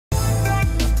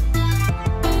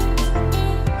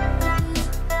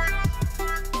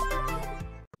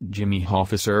Jimmy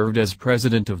Hoffa served as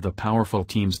president of the powerful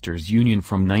Teamsters Union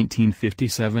from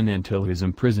 1957 until his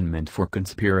imprisonment for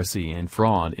conspiracy and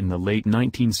fraud in the late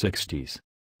 1960s.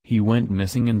 He went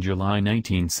missing in July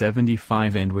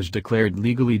 1975 and was declared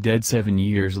legally dead 7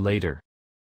 years later.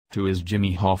 Who is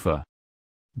Jimmy Hoffa?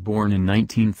 Born in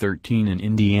 1913 in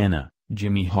Indiana,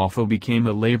 Jimmy Hoffa became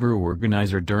a labor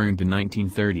organizer during the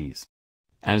 1930s.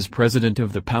 As president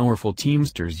of the powerful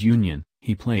Teamsters Union,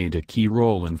 he played a key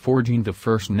role in forging the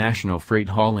first national freight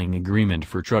hauling agreement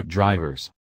for truck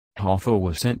drivers. Hoffa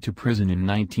was sent to prison in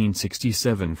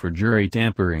 1967 for jury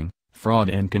tampering, fraud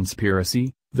and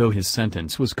conspiracy, though his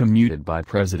sentence was commuted by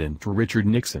President Richard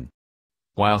Nixon.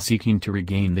 While seeking to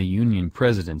regain the Union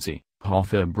presidency,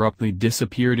 Hoffa abruptly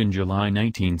disappeared in July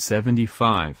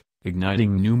 1975,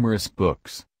 igniting numerous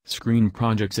books, screen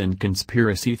projects and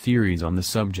conspiracy theories on the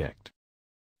subject.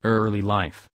 Early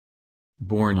life.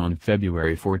 Born on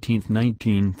February 14,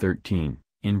 1913,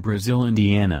 in Brazil,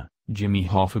 Indiana, Jimmy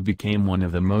Hoffa became one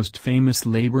of the most famous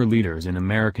labor leaders in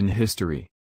American history.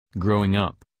 Growing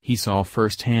up, he saw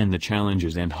firsthand the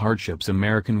challenges and hardships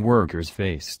American workers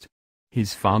faced.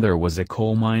 His father was a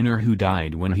coal miner who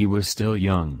died when he was still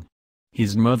young.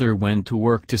 His mother went to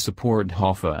work to support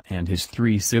Hoffa and his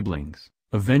 3 siblings,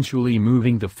 eventually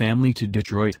moving the family to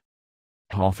Detroit.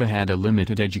 Hoffa had a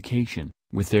limited education,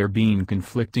 with there being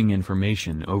conflicting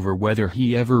information over whether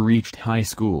he ever reached high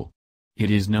school. It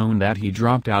is known that he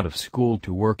dropped out of school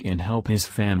to work and help his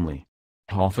family.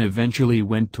 Hoffa eventually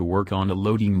went to work on a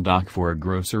loading dock for a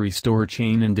grocery store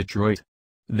chain in Detroit.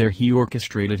 There he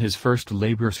orchestrated his first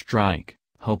labor strike,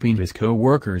 helping his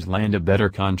co-workers land a better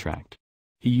contract.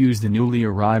 He used the newly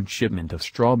arrived shipment of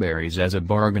strawberries as a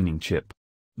bargaining chip.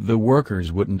 The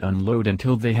workers wouldn't unload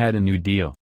until they had a new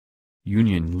deal.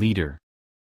 Union leader.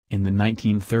 In the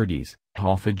 1930s,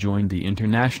 Hoffa joined the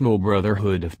International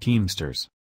Brotherhood of Teamsters.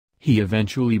 He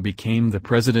eventually became the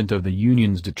president of the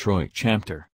union's Detroit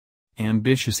chapter.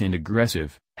 Ambitious and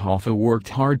aggressive, Hoffa worked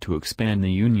hard to expand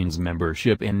the union's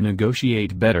membership and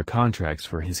negotiate better contracts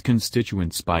for his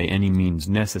constituents by any means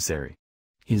necessary.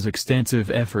 His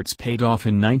extensive efforts paid off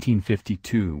in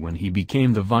 1952 when he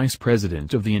became the vice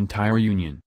president of the entire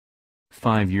union.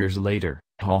 5 years later,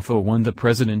 Hoffa won the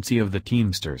presidency of the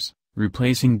Teamsters,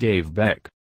 replacing Dave Beck.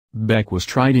 Beck was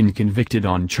tried and convicted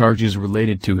on charges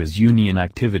related to his union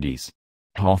activities.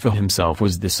 Hoffa himself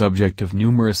was the subject of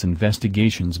numerous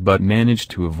investigations but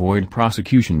managed to avoid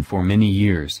prosecution for many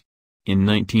years. In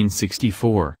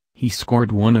 1964, he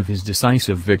scored one of his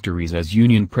decisive victories as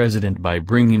union president by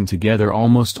bringing together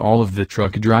almost all of the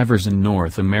truck drivers in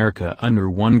North America under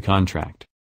one contract.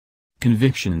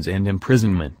 Convictions and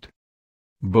imprisonment.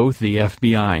 Both the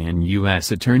FBI and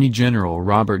U.S. Attorney General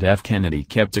Robert F. Kennedy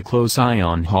kept a close eye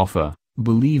on Hoffa,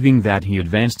 believing that he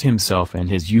advanced himself and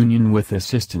his union with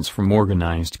assistance from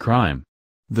organized crime.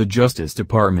 The Justice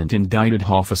Department indicted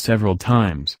Hoffa several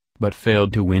times, but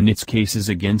failed to win its cases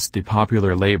against the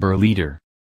popular labor leader.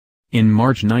 In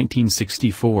March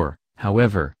 1964,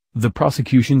 however, the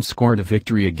prosecution scored a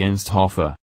victory against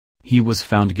Hoffa. He was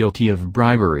found guilty of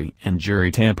bribery and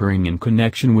jury tampering in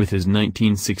connection with his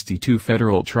 1962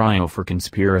 federal trial for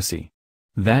conspiracy.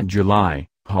 That July,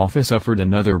 Hoffa suffered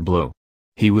another blow.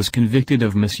 He was convicted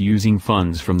of misusing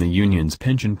funds from the union's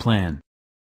pension plan.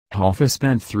 Hoffa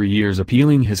spent 3 years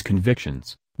appealing his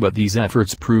convictions, but these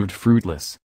efforts proved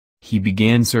fruitless. He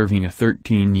began serving a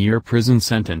 13-year prison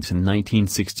sentence in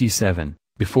 1967,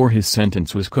 before his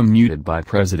sentence was commuted by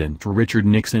President Richard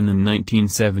Nixon in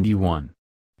 1971.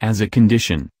 As a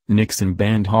condition, Nixon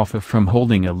banned Hoffa from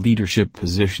holding a leadership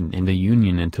position in the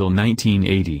union until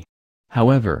 1980.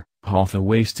 However, Hoffa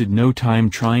wasted no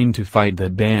time trying to fight the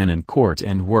ban in court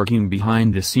and working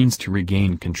behind the scenes to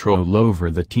regain control over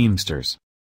the Teamsters.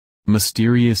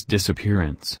 Mysterious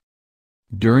disappearance.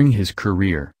 During his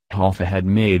career, Hoffa had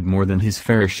made more than his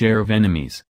fair share of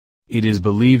enemies. It is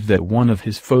believed that one of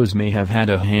his foes may have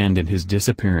had a hand in his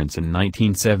disappearance in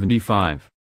 1975.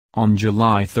 On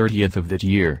July 30 of that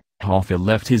year, Hoffa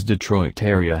left his Detroit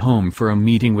area home for a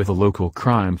meeting with a local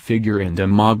crime figure and a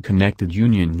mob-connected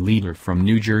union leader from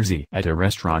New Jersey at a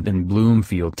restaurant in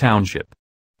Bloomfield Township.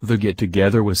 The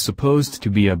get-together was supposed to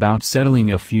be about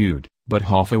settling a feud, but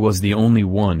Hoffa was the only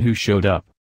one who showed up.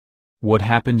 What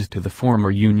happened to the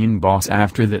former union boss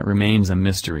after that remains a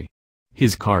mystery.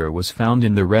 His car was found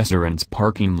in the restaurant's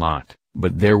parking lot,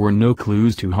 but there were no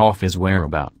clues to Hoffa's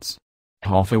whereabouts.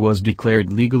 Hoffa was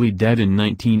declared legally dead in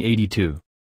 1982.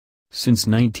 Since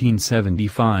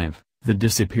 1975, the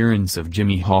disappearance of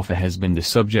Jimmy Hoffa has been the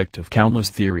subject of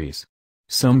countless theories.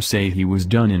 Some say he was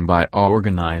done in by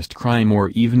organized crime or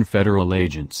even federal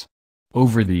agents.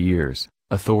 Over the years,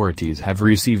 Authorities have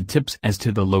received tips as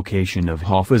to the location of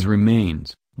Hoffa's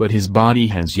remains, but his body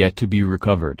has yet to be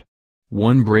recovered.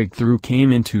 One breakthrough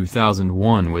came in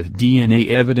 2001 with DNA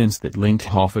evidence that linked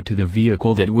Hoffa to the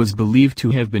vehicle that was believed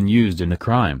to have been used in the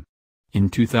crime. In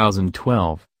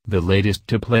 2012, the latest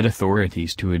tip led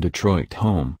authorities to a Detroit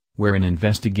home, where an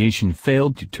investigation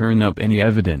failed to turn up any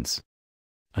evidence.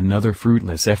 Another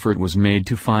fruitless effort was made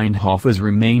to find Hoffa's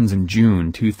remains in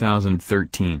June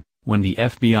 2013, when the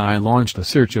FBI launched a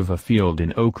search of a field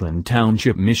in Oakland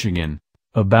Township, Michigan,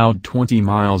 about 20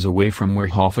 miles away from where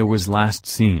Hoffa was last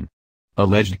seen.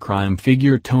 Alleged crime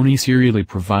figure Tony serially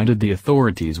provided the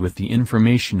authorities with the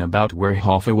information about where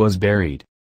Hoffa was buried.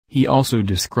 He also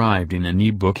described in an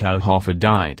e-book how Hoffa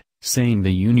died, saying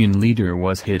the Union leader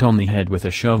was hit on the head with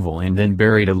a shovel and then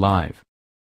buried alive.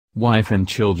 Wife and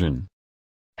children.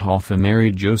 Hoffa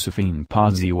married Josephine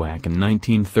Podziewak in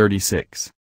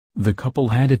 1936. The couple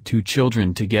had 2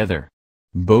 children together.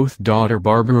 Both daughter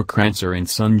Barbara Kranzer and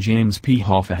son James P.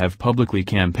 Hoffa have publicly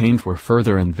campaigned for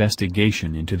further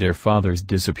investigation into their father's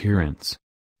disappearance.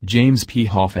 James P.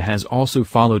 Hoffa has also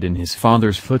followed in his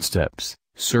father's footsteps,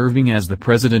 serving as the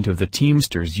president of the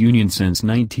Teamsters Union since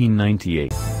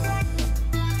 1998.